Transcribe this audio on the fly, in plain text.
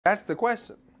That's the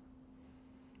question.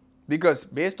 Because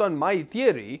based on my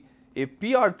theory, if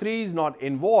PR3 is not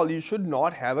involved, you should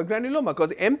not have a granuloma, because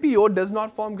MPO does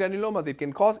not form granulomas. It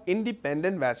can cause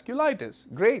independent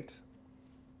vasculitis. Great.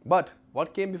 But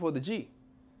what came before the G?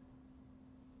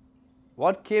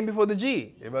 What came before the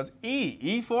G? It was E.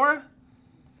 E for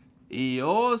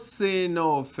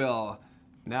eosinophil.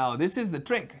 Now this is the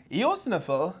trick.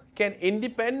 Eosinophil can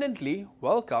independently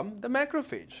welcome the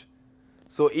macrophage.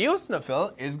 So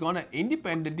eosinophil is going to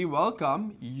independently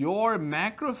welcome your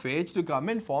macrophage to come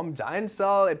and form giant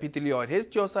cell epithelioid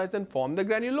histiocytes and form the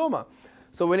granuloma.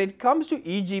 So when it comes to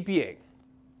EGPA,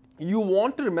 you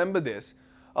want to remember this.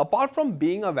 Apart from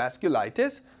being a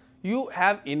vasculitis, you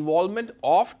have involvement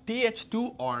of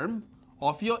Th2 arm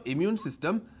of your immune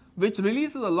system, which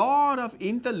releases a lot of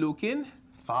interleukin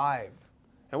 5.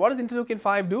 And what does interleukin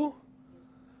 5 do?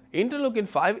 Interleukin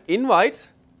 5 invites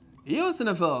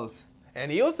eosinophils. And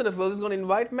eosinophils is going to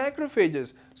invite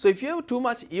macrophages. So if you have too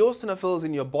much eosinophils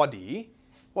in your body,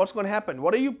 what's going to happen?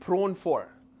 What are you prone for?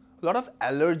 A lot of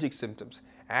allergic symptoms,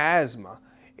 asthma,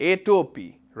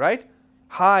 atopy, right?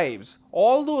 Hives,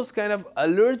 all those kind of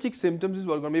allergic symptoms is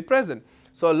what are going to be present.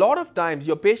 So a lot of times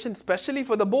your patients, especially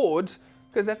for the boards,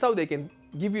 because that's how they can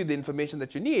give you the information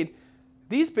that you need,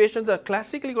 these patients are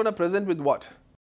classically going to present with what?